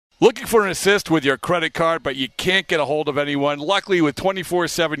Looking for an assist with your credit card, but you can't get a hold of anyone? Luckily, with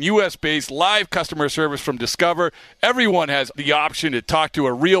 24/7 U.S.-based live customer service from Discover, everyone has the option to talk to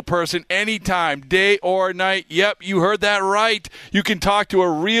a real person anytime, day or night. Yep, you heard that right. You can talk to a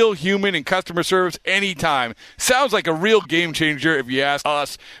real human in customer service anytime. Sounds like a real game changer if you ask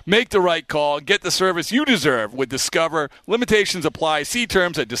us. Make the right call and get the service you deserve with Discover. Limitations apply. See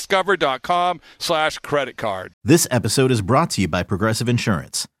terms at discover.com/creditcard. This episode is brought to you by Progressive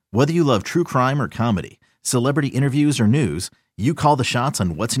Insurance. Whether you love true crime or comedy, celebrity interviews or news, you call the shots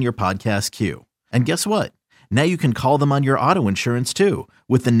on what's in your podcast queue. And guess what? Now you can call them on your auto insurance too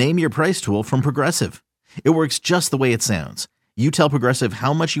with the Name Your Price tool from Progressive. It works just the way it sounds. You tell Progressive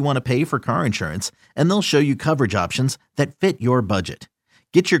how much you want to pay for car insurance, and they'll show you coverage options that fit your budget.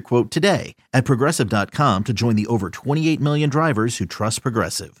 Get your quote today at Progressive.com to join the over 28 million drivers who trust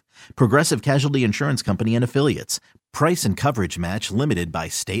Progressive. Progressive Casualty Insurance Company and Affiliates. Price and coverage match limited by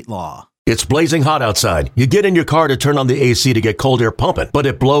state law. It's blazing hot outside. You get in your car to turn on the AC to get cold air pumping, but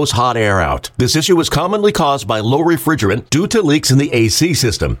it blows hot air out. This issue is commonly caused by low refrigerant due to leaks in the AC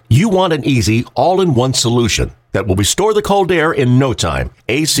system. You want an easy, all-in-one solution that will restore the cold air in no time.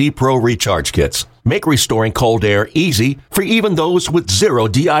 AC Pro Recharge Kits make restoring cold air easy for even those with zero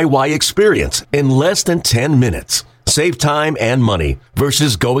DIY experience in less than 10 minutes. Save time and money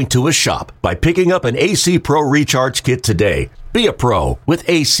versus going to a shop by picking up an AC Pro Recharge Kit today. Be a pro with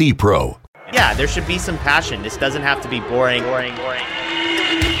AC Pro. Yeah, there should be some passion. This doesn't have to be boring. Hey,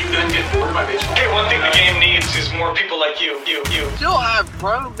 one thing the game needs is more people like you. Still have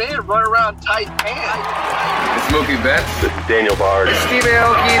grown men run around tight pants. It's Mookie Betts. This is Daniel Bard. It's Steve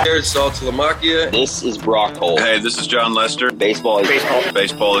Aoki. There's Sal Talamacchia. This is Brock Holt. Hey, this is John Lester. Baseball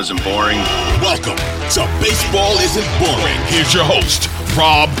isn't boring. Welcome to Baseball Isn't Boring. Here's your host,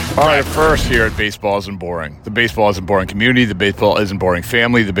 Rob. All right, first here at Baseball Isn't Boring, the Baseball Isn't Boring community, the Baseball Isn't Boring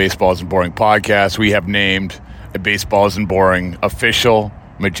family, the Baseball Isn't Boring podcast, we have named a Baseball Isn't Boring official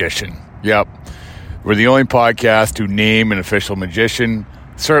magician. Yep. We're the only podcast to name an official magician,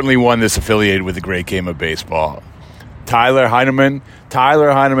 certainly one that's affiliated with the great game of baseball. Tyler Heineman. Tyler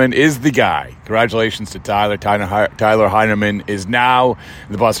Heineman is the guy. Congratulations to Tyler. Tyler Heineman is now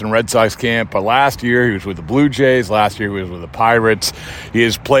in the Boston Red Sox camp. But last year, he was with the Blue Jays. Last year, he was with the Pirates. He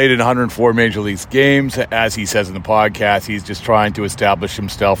has played in 104 Major League games. As he says in the podcast, he's just trying to establish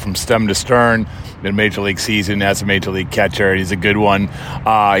himself from stem to stern in Major League season as a Major League catcher. He's a good one.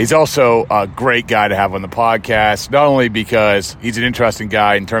 He's also a great guy to have on the podcast, not only because he's an interesting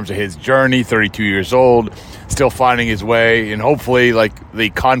guy in terms of his journey, 32 years old, still finding his way, and hopefully like the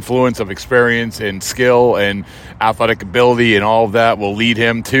confluence of experience and skill and athletic ability and all of that will lead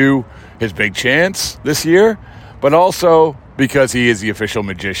him to his big chance this year, but also because he is the official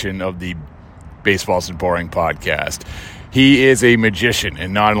magician of the Baseball Isn't Boring podcast. He is a magician,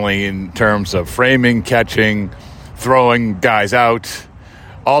 and not only in terms of framing, catching, throwing guys out,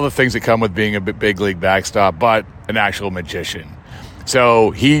 all the things that come with being a big league backstop, but an actual magician.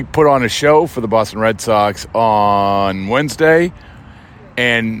 So he put on a show for the Boston Red Sox on Wednesday,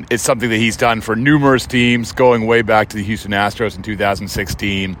 and it's something that he's done for numerous teams, going way back to the Houston Astros in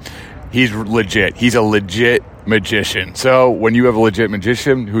 2016. He's legit. He's a legit magician. So when you have a legit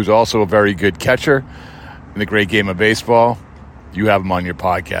magician who's also a very good catcher in the great game of baseball, you have him on your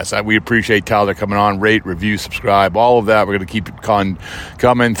podcast. We appreciate Tyler coming on. Rate, review, subscribe, all of that. We're going to keep it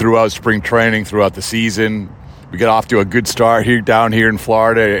coming throughout spring training, throughout the season. We got off to a good start down here in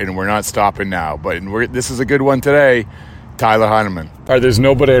Florida, and we're not stopping now. But this is a good one today, Tyler Heineman. All right, there's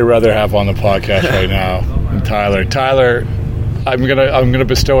nobody I'd rather have on the podcast right now than Tyler. Tyler, I'm gonna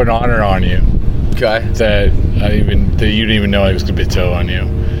bestow an honor on you. Okay. That you didn't even know I was gonna bestow on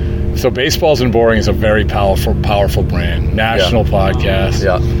you. So Baseball Isn't Boring is a very powerful brand, national podcast.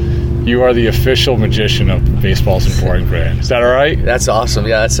 Yeah. You are the official magician of Baseball Isn't Boring brand. Is that all right? That's awesome.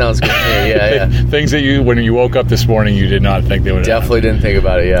 Yeah, that sounds good. Yeah. Things that when you woke up this morning, you did not think they would happen. Definitely didn't think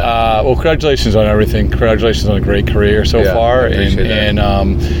about it, yeah. Well, congratulations on everything. Congratulations on a great career so far. And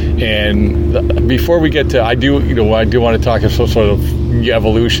before we get to, I do want to talk of some sort of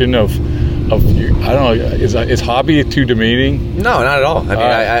evolution of I don't know, is hobby too demeaning? No, not at all.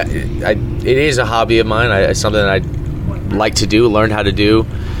 I mean, it is a hobby of mine. It's something that I like to do, learned how to do,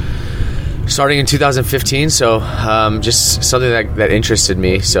 starting in 2015. So just something that interested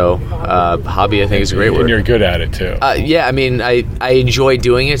me. So hobby, I think, is a great word. And you're good at it too. Yeah, I mean, I enjoy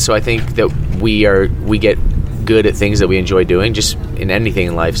doing it. So I think that we get good at things that we enjoy doing, just in anything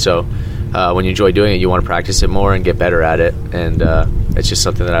in life. So when you enjoy doing it, you want to practice it more and get better at it. And it's just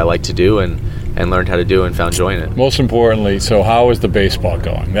something that I like to do and learned how to do and found joy in it. Most importantly, so how is the baseball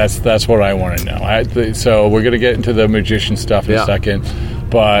going? That's what I want to know. So we're going to get into the magician stuff in a second.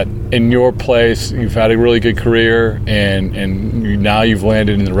 but in your place, you've had a really good career, and now you've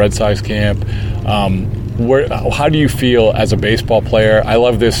landed in the Red Sox camp. How do you feel as a baseball player? I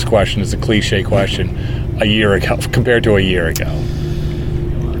love this question. It's a cliche question. A year ago, compared to a year ago.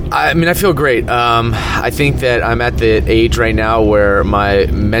 I mean, I feel great. I think that I'm at the age right now where my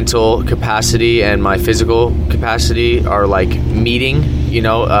mental capacity and my physical capacity are like meeting,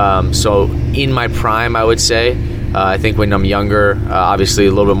 so in my prime, I would say. I think when I'm younger, obviously a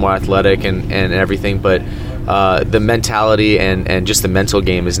little bit more athletic and everything, but the mentality and just the mental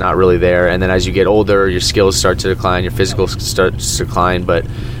game is not really there. And then as you get older, your skills start to decline, your physical starts to decline, but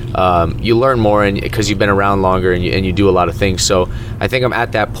you learn more because you've been around longer and you do a lot of things. So I think I'm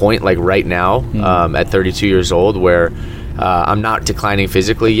at that point, like right now, at 32 years old, where I'm not declining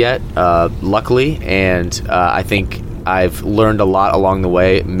physically yet, luckily, and I think I've learned a lot along the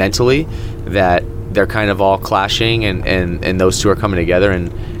way mentally that they're kind of all clashing, and those two are coming together,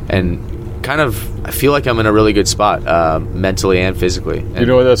 and kind of I feel like I'm in a really good spot mentally and physically. And you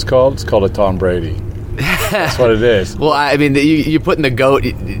know what that's called? It's called a Tom Brady. That's what it is. Well, I mean, you're putting the GOAT.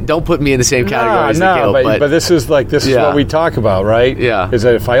 Don't put me in the same category as the GOAT. But this is what we talk about, right? Yeah. Is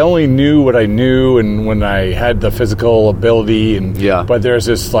that if I only knew what I knew, and when I had the physical ability, but there's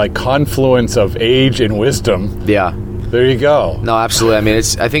this like confluence of age and wisdom. Yeah. There you go. No, absolutely. I mean,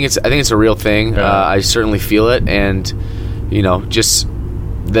 I think it's a real thing. Yeah. I certainly feel it, and just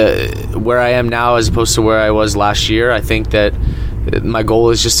where I am now as opposed to where I was last year. I think that my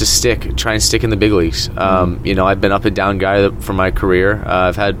goal is just to try and stick in the big leagues. I've been up and down guy for my career.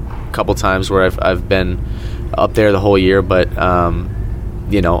 I've had a couple times where I've been up there the whole year, but I'm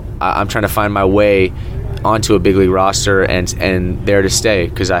trying to find my way onto a big league roster and there to stay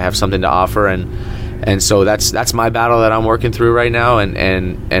because I have something to offer, and so that's my battle that I'm working through right now,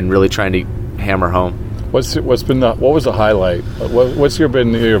 and really trying to hammer home. What was the highlight? What's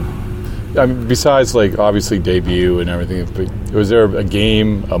been your I mean, besides like obviously debut and everything, but was there a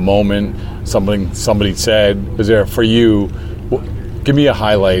game, a moment, something somebody said? Was there for you? Give me a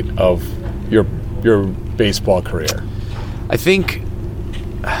highlight of your baseball career. I think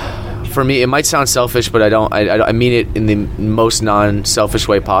for me, it might sound selfish, but I don't. I mean it in the most non-selfish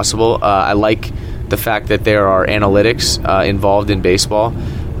way possible. I like the fact that there are analytics involved in baseball.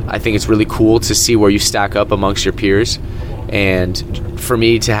 I think it's really cool to see where you stack up amongst your peers. And for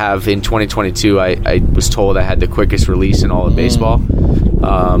me to have in 2022, I was told I had the quickest release in all of baseball.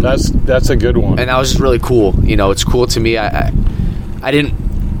 That's a good one. And that was just really cool. It's cool to me. I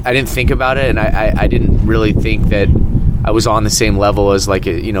didn't think about it, and I didn't really think that I was on the same level as like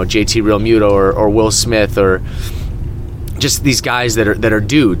JT Realmuto or Will Smith or just these guys that are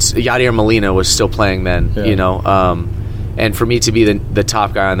dudes. Yadier Molina was still playing then, and for me to be the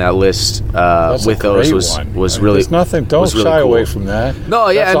top guy on that list with those was really. There's nothing. Don't really shy away from that. No,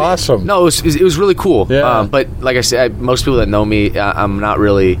 yeah, that's awesome. No, it was really cool. Yeah. But like I said, most people that know me, I'm not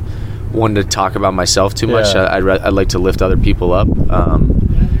really one to talk about myself too much. Yeah. I'd like to lift other people up.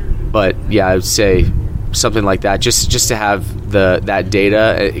 But yeah, I would say something like that. Just to have that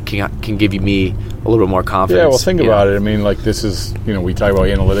data, it can give me a little bit more confidence. Yeah, well, think about it. I mean, like this is, we talk about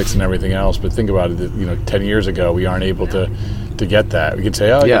analytics and everything else, but think about it. 10 years ago, we aren't able to get that. We could say,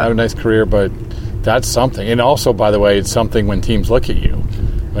 you have a nice career, but that's something. And also, by the way, it's something when teams look at you.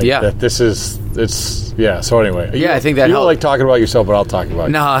 So anyway. Yeah, I think that you helps. don't like talking about yourself, but I'll talk about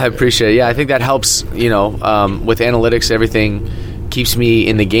you. No, I appreciate it. Yeah, I think that helps, with analytics, everything keeps me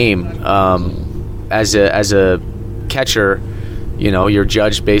in the game. As a catcher, you're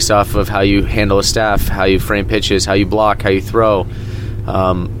judged based off of how you handle a staff, how you frame pitches, how you block, how you throw,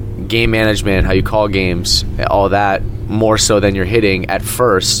 game management, how you call games, all that, more so than you're hitting at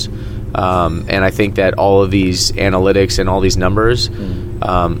first. And I think that all of these analytics and all these numbers,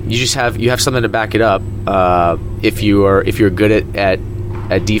 you have something to back it up if you're good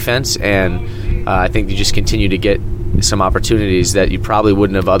at defense, and I think you just continue to get some opportunities that you probably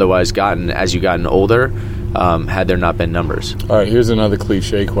wouldn't have otherwise gotten as you gotten older, had there not been numbers. All right, here's another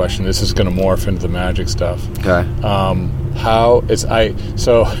cliche question. This is going to morph into the Magic stuff. Okay.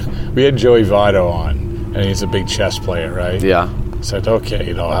 So we had Joey Votto on, and he's a big chess player, right? Yeah. Said,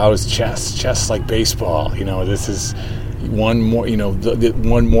 okay, how is chess? Chess like baseball. This is one more.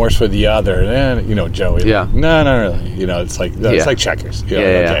 One more's for the other. And Joey. Yeah. Like, no, not really. It's like it's like checkers.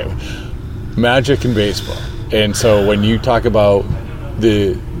 Okay. Magic and baseball. And so when you talk about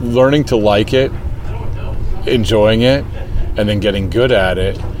the learning to like it, enjoying it, and then getting good at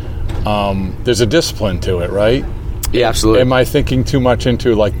it, there's a discipline to it, right? Yeah, absolutely. Am I thinking too much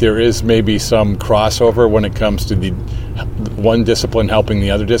into there is maybe some crossover when it comes to the one discipline helping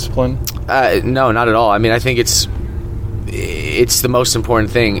the other discipline? No, not at all. I mean, I think it's the most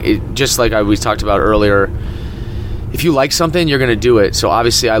important thing. Just like we talked about earlier, if you like something, you're going to do it. So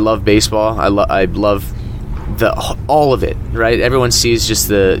obviously I love baseball. I love all of it, right? Everyone sees just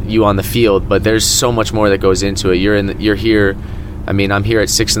you on the field, but there's so much more that goes into it. You're here. I mean, I'm here at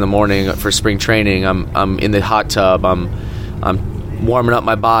 6 a.m. for spring training. I'm in the hot tub. I'm warming up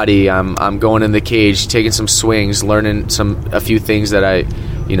my body. I'm going in the cage, taking some swings, learning a few things that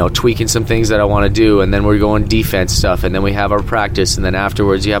tweaking some things that I want to do, and then we're going defense stuff, and then we have our practice, and then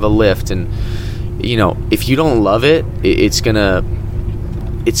afterwards you have a lift, and if you don't love it, it's gonna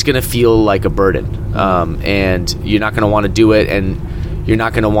feel like a burden, and you're not gonna want to do it, and you're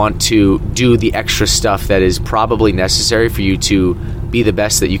not gonna want to do the extra stuff that is probably necessary for you to be the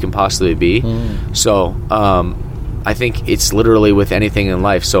best that you can possibly be. So I think it's literally with anything in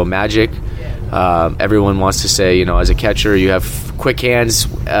life. So Magic, everyone wants to say, as a catcher, you have quick hands,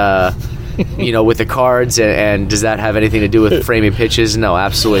 with the cards, and does that have anything to do with framing pitches? No,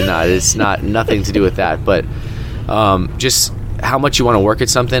 absolutely not. It's nothing to do with that. But just how much you want to work at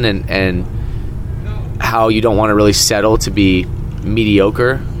something, and how you don't want to really settle to be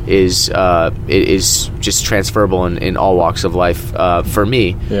mediocre is just transferable in all walks of life. For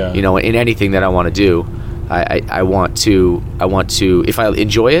me, in anything that I want to do, I want to if I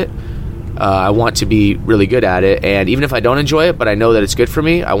enjoy it, I want to be really good at it, and even if I don't enjoy it, but I know that it's good for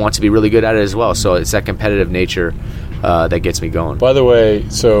me, I want to be really good at it as well. So it's that competitive nature that gets me going. By the way,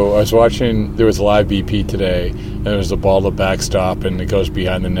 so I was watching, there was a live BP today, and there was a ball to backstop, and it goes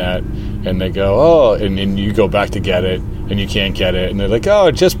behind the net, and they go, and you go back to get it, and you can't get it, and they're like,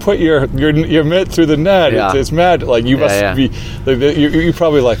 just put your mitt through the net. Yeah. It's mad. Like, you must be, you're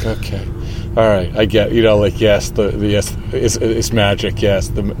probably like, okay. All right, I get, yes, it's Magic, yes,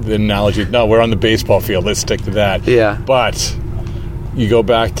 the analogy. No, we're on the baseball field. Let's stick to that. Yeah. But you go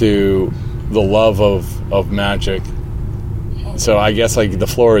back to the love of Magic. So I guess the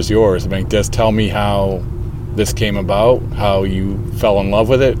floor is yours. I mean, just tell me how this came about, how you fell in love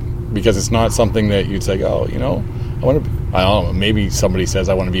with it, because it's not something that you'd say, I want to. I don't know. Maybe somebody says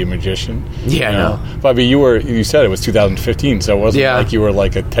I want to be a magician. Yeah, no. But you said it was 2015, so it wasn't like you were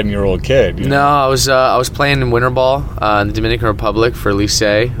like a 10-year-old kid. No, I was playing in winter ball in the Dominican Republic for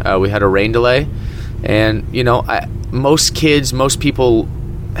Lycée. We had a rain delay, and most people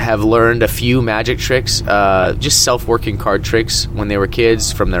have learned a few magic tricks, just self-working card tricks when they were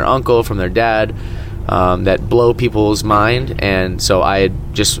kids from their uncle, from their dad. That blow people's mind, and so I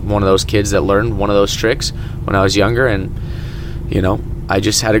had just one of those kids that learned one of those tricks when I was younger, and I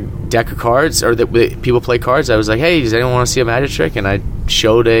just had a deck of cards, or that people play cards. I was like, hey, does anyone want to see a magic trick? And I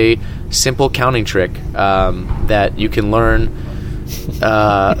showed a simple counting trick that you can learn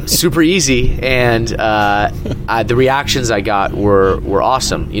super easy, and the reactions I got were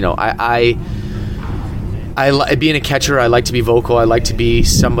awesome. I being a catcher, I like to be vocal. I like to be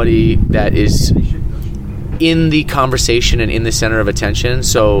somebody that is in the conversation and in the center of attention.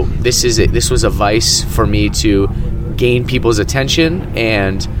 So this was a vice for me to gain people's attention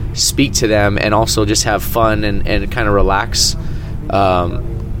and speak to them, and also just have fun and kind of relax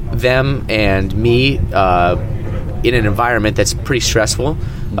them and me in an environment that's pretty stressful,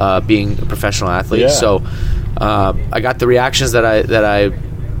 being a professional athlete. Yeah. So I got the reactions that I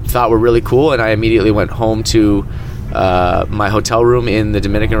thought were really cool, and I immediately went home to my hotel room in the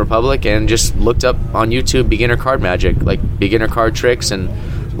Dominican Republic and just looked up on YouTube beginner card magic, like beginner card tricks, and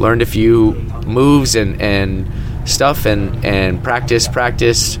learned a few moves and stuff, and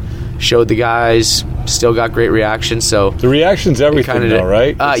practiced, showed the guys, still got great reactions. So the reaction's everything, though,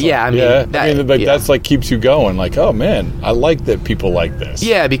 right? That's like keeps you going. Like, oh man, I like that people like this.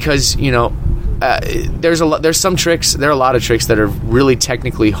 Yeah, because there's some tricks. There are a lot of tricks that are really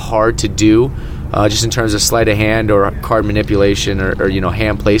technically hard to do, just in terms of sleight of hand or card manipulation or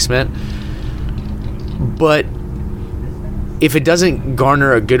hand placement. But if it doesn't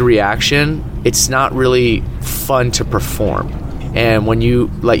garner a good reaction, it's not really fun to perform. And when you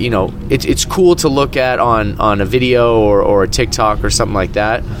it's cool to look at on a video or a TikTok or something like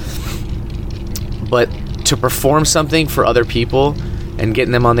that. But to perform something for other people and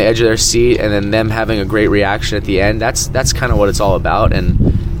getting them on the edge of their seat, and then them having a great reaction at the end, that's kind of what it's all about. And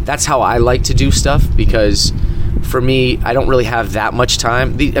that's how I like to do stuff, because for me, I don't really have that much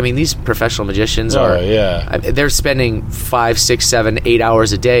time. These professional magicians they're spending 5, 6, 7, 8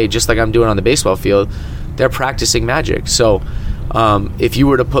 hours a day, just like I'm doing on the baseball field. They're practicing magic. So if you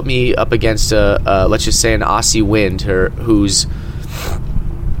were to put me up against let's just say an Aussie Wind, who's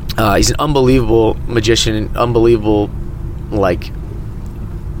he's an unbelievable magician, unbelievable,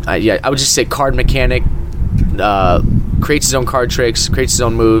 I would just say card mechanic, creates his own card tricks, creates his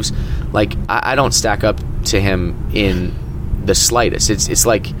own moves. I don't stack up to him in the slightest. It's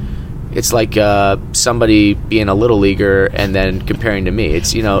like somebody being a little leaguer and then comparing to me.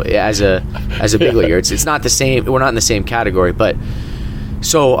 It's, you know, as a big leaguer, it's not the same. We're not in the same category, but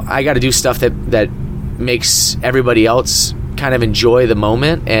so I got to do stuff that makes everybody else kind of enjoy the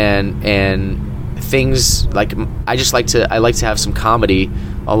moment and things like I like to have some comedy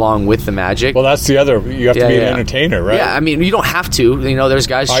along with the magic. Well, that's the other. You have to be an entertainer, right? Yeah, I mean, you don't have to. You know, there's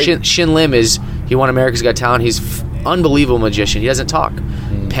guys. Shin Lim he won America's Got Talent. He's unbelievable magician. He doesn't talk.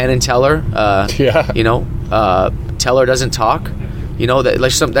 Penn and Teller. You know, Teller doesn't talk. You know,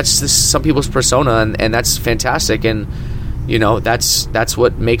 that's some people's persona, and that's fantastic. And you know, that's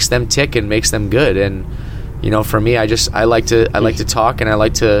what makes them tick and makes them good. And you know, for me, I like to talk, and I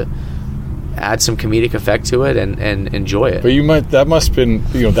like to add some comedic effect to it and enjoy it. But that must have been,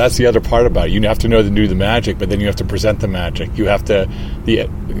 you know, that's the other part about it. You have to know to do the magic, but then you have to present the magic. You have to,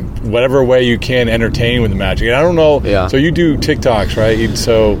 whatever way you can, entertain with the magic. And I don't know. Yeah. So you do TikToks, right?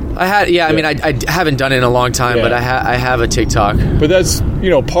 So I had. Yeah. I mean, I haven't done it in a long time, but I have a TikTok. But that's, you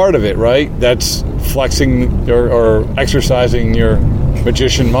know, part of it, right? That's flexing or exercising your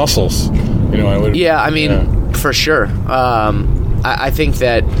magician muscles. You know. I mean, for sure. I think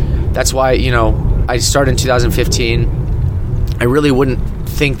that's why, you know, I started in 2015. I really wouldn't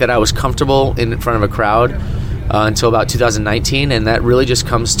think that I was comfortable in front of a crowd until about 2019, and that really just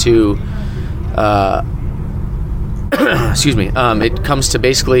comes to, excuse me, it comes to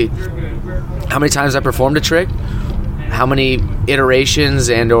basically how many times I performed a trick, how many iterations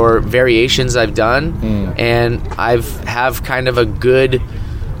and or variations I've done, and have kind of a good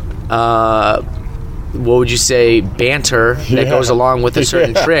what would you say, banter that goes along with a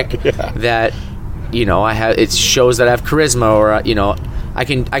certain trick that, you know, it shows that I have charisma, or you know, I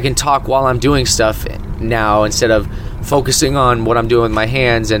can talk while I'm doing stuff now instead of focusing on what I'm doing with my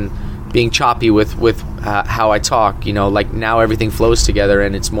hands and being choppy with how I talk. You know, like now everything flows together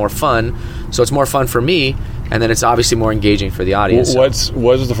and it's more fun. So it's more fun for me, and then it's obviously more engaging for the audience. What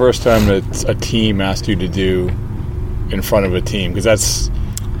was the first time that a team asked you to do in front of a team? Because that's,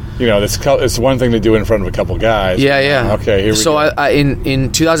 you know, it's one thing to do in front of a couple guys. Yeah. Okay, here we go. So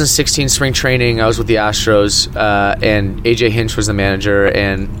in 2016 spring training, I was with the Astros, and AJ Hinch was the manager,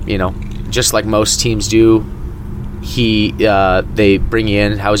 and you know, just like most teams do, they bring you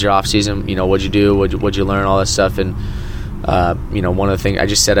in. How was your off season? You know, what'd you do? What'd you learn? All that stuff. And you know, one of the things I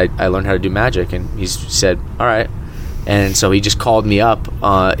just said, I learned how to do magic, and he said, all right. And so he just called me up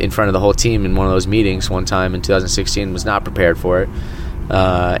in front of the whole team in one of those meetings one time in 2016. Was not prepared for it.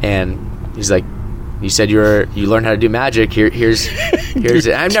 And he's like, you said you learned how to do magic. Here's it.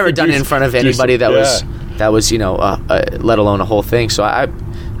 I've never done it in front of anybody that was, you know, let alone a whole thing. So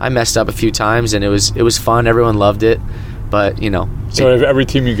I messed up a few times, and it was fun. Everyone loved it, but you know. So every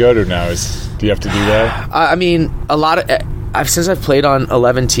team you go to now do you have to do that? I mean, a lot of since I've played on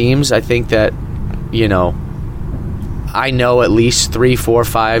 11 teams, I think that, you know, I know at least 3, 4,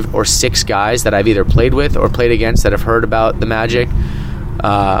 5, or 6 guys that I've either played with or played against that have heard about the magic.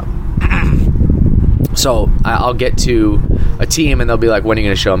 So I'll get to a team and they'll be like, when are you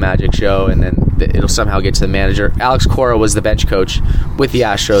going to show a magic show? And then it'll somehow get to the manager. Alex Cora was the bench coach with the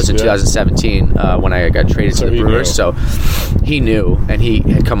Astros in 2017 when I got traded to the Brewers. So he knew, and he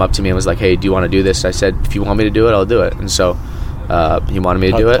had come up to me and was like, hey, do you want to do this? I said, if you want me to do it, I'll do it. And so he wanted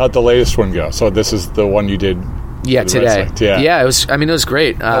me to do it. How'd the latest one go? So this is the one you did. Yeah, today. Yeah, it was. I mean, it was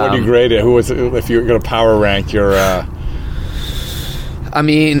great. How would you grade it? Who was? If you're going to power rank your? I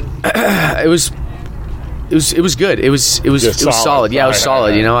mean, it was good. It was solid. Yeah, it was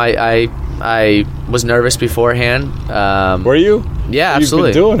solid. You know, I was nervous beforehand. Were you? Yeah, absolutely.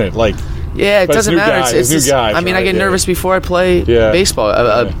 You've been doing it like. Yeah, it doesn't matter. It's new guys. I mean, I get nervous before I play baseball,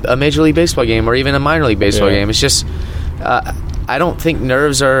 a Major League Baseball game, or even a minor league baseball game. It's just. I don't think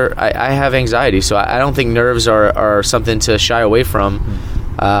nerves are. I have anxiety, so I don't think nerves are something to shy away from.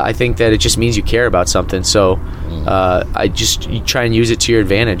 I think that it just means you care about something. So you try and use it to your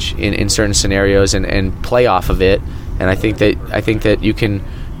advantage in certain scenarios and play off of it. And I think that you can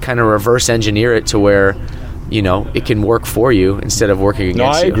kind of reverse engineer it to where, you know, it can work for you instead of working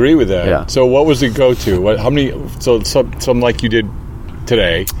against you. No, I agree with that. Yeah. So what was the go-to? How many? So some like you did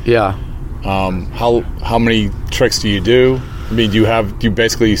today. Yeah. How many tricks do you do? I mean, do you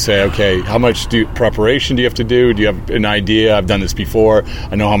basically say, okay, how much preparation do you have to do? Do you have an idea? I've done this before.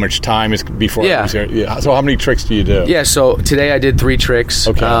 I know how much time is before. Yeah. So how many tricks do you do? Yeah. So today I did 3 tricks.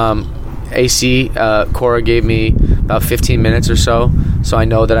 Okay. AC Cora gave me about 15 minutes or so I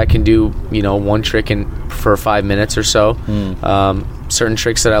know that I can do, you know, one trick for 5 minutes or so. Certain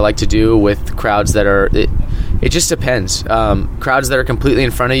tricks that I like to do with crowds that are it just depends. Crowds that are completely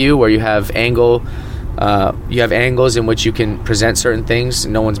in front of you, where you have angle, You have angles in which you can present certain things.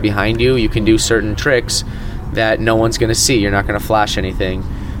 No one's behind you. You can do certain tricks that no one's going to see. You're not going to flash anything.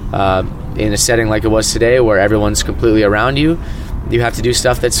 In a setting like it was today where everyone's completely around you, you have to do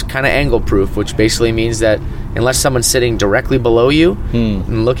stuff that's kind of angle proof, which basically means that unless someone's sitting directly below you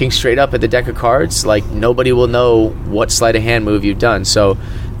and looking straight up at the deck of cards, like, nobody will know what sleight of hand move you've done. So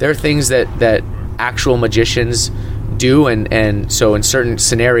there are things that actual magicians do, and so in certain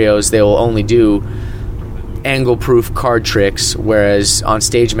scenarios they will only do angle proof card tricks, whereas on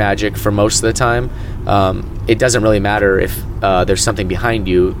stage magic, for most of the time, it doesn't really matter if there's something behind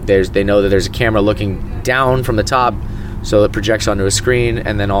you. They know that there's a camera looking down from the top, so it projects onto a screen,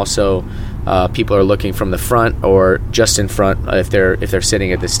 and then also people are looking from the front or just in front if they're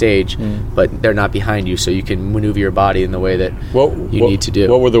sitting at the stage, but they're not behind you, so you can maneuver your body in the way that you need to do.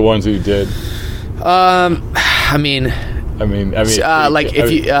 What were the ones that you did?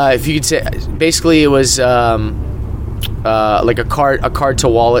 If you could say, basically it was like a card to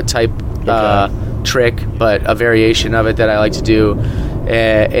wallet type trick, but a variation of it that I like to do.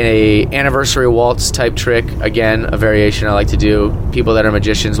 A anniversary waltz type trick, again, a variation I like to do. People that are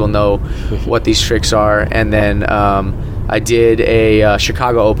magicians will know what these tricks are. And then I did a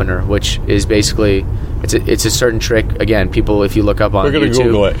Chicago opener, which is basically it's a certain trick. Again, people, if you look up on We're gonna YouTube,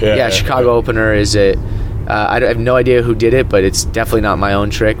 Google it. Yeah, Chicago opener is a. I have no idea who did it, but it's definitely not my own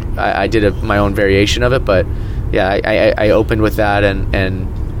trick. I did my own variation of it, but yeah, I opened with that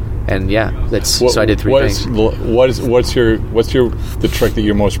and yeah, so I did three things. What's the trick that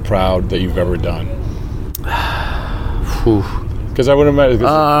you're most proud that you've ever done? Because I would imagine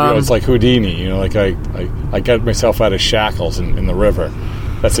it's like Houdini. Like I got myself out of shackles in the river.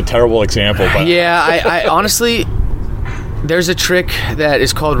 That's a terrible example, but yeah, I honestly. There's a trick that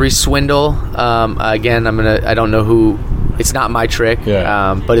is called reswindle. Again, I don't know who. It's not my trick,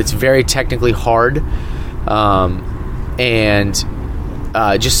 but it's very technically hard, and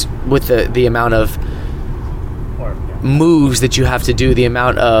just with the amount of moves that you have to do, the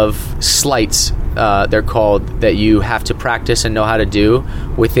amount of sleights they're called, that you have to practice and know how to do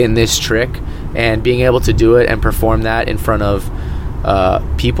within this trick, and being able to do it and perform that in front of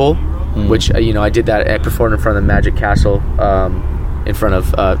people. Which I did that. I performed in front of the Magic Castle, in front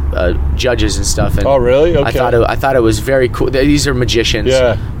of judges and stuff. And oh, really? Okay. I thought it was very cool. These are magicians,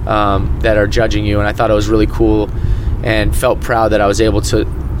 that are judging you, and I thought it was really cool, and felt proud that I was able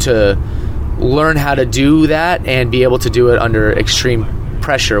to learn how to do that and be able to do it under extreme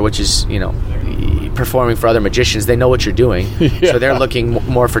pressure, which is performing for other magicians. They know what you're doing, so they're looking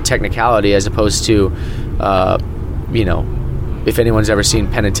more for technicality as opposed to if anyone's ever seen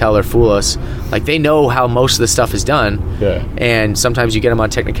Penn and Teller fool us, like, they know how most of the stuff is done. Yeah. And sometimes you get them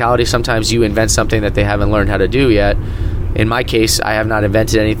on technicality. Sometimes you invent something that they haven't learned how to do yet. In my case, I have not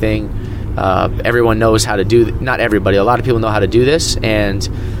invented anything. Everyone knows how to do. Not everybody. A lot of people know how to do this, and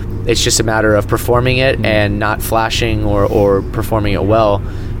it's just a matter of performing it and not flashing or performing it well.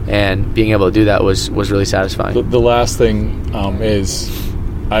 And being able to do that was really satisfying. The last thing is,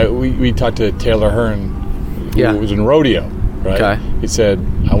 we talked to Taylor Hearn, who was in rodeo. Right. Okay. He said,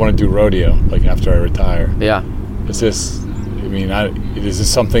 "I want to do rodeo, like, after I retire." Yeah. Is this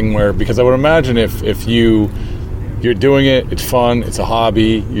something where, because I would imagine if you're doing it, it's fun, it's a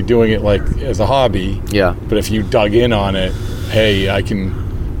hobby, you're doing it like as a hobby. Yeah. But if you dug in on it, hey, I can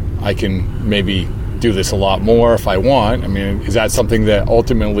maybe do this a lot more if I want. I mean, is that something that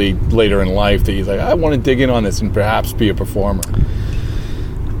ultimately later in life that you're like, I want to dig in on this and perhaps be a performer?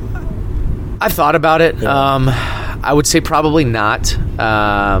 I've thought about it. Yeah. I would say probably not,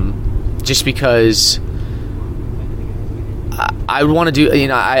 just because I would want to do,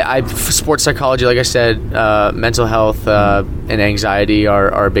 I sports psychology, like I said, mental health and anxiety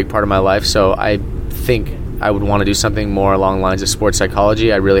are a big part of my life, so I think I would want to do something more along the lines of sports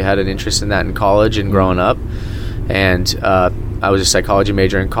psychology. I really had an interest in that in college and growing up, and I was a psychology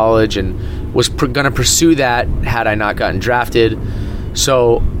major in college and was going to pursue that had I not gotten drafted.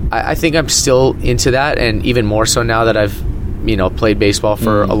 So I think I'm still into that, and even more so now that I've, played baseball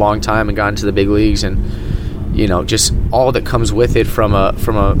for a long time and gotten to the big leagues, and just all that comes with it from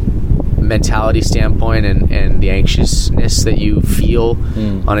a mentality standpoint and the anxiousness that you feel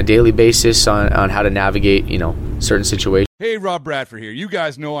on a daily basis on how to navigate, certain situations. Hey, Rob Bradford here. You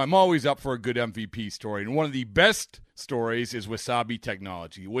guys know I'm always up for a good MVP story, and one of the best stories is Wasabi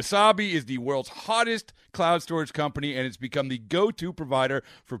Technology. Wasabi is the world's hottest cloud storage company, and it's become the go-to provider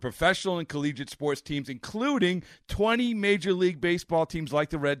for professional and collegiate sports teams, including 20 Major League Baseball teams like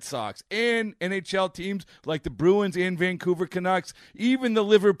the Red Sox and NHL teams like the Bruins and Vancouver Canucks. Even the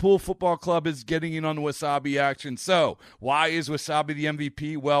Liverpool Football Club is getting in on the Wasabi action. So, why is Wasabi the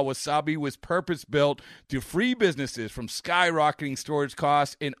MVP? Well, Wasabi was purpose-built to free businesses from skyrocketing storage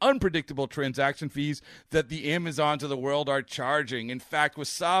costs and unpredictable transaction fees that the Amazons of the world are charging. In fact,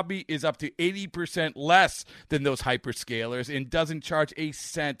 Wasabi is up to 80% less than those hyperscalers and doesn't charge a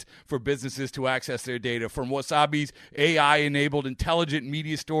cent for businesses to access their data. From Wasabi's AI-enabled intelligent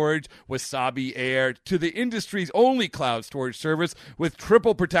media storage, Wasabi Air, to the industry's only cloud storage service with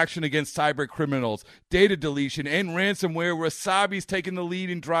triple protection against cyber criminals, data deletion, and ransomware, Wasabi's taken the lead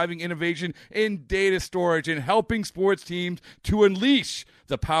in driving innovation in data storage and helping sports teams to unleash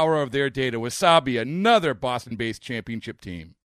the power of their data. Wasabi, another Boston-based championship team.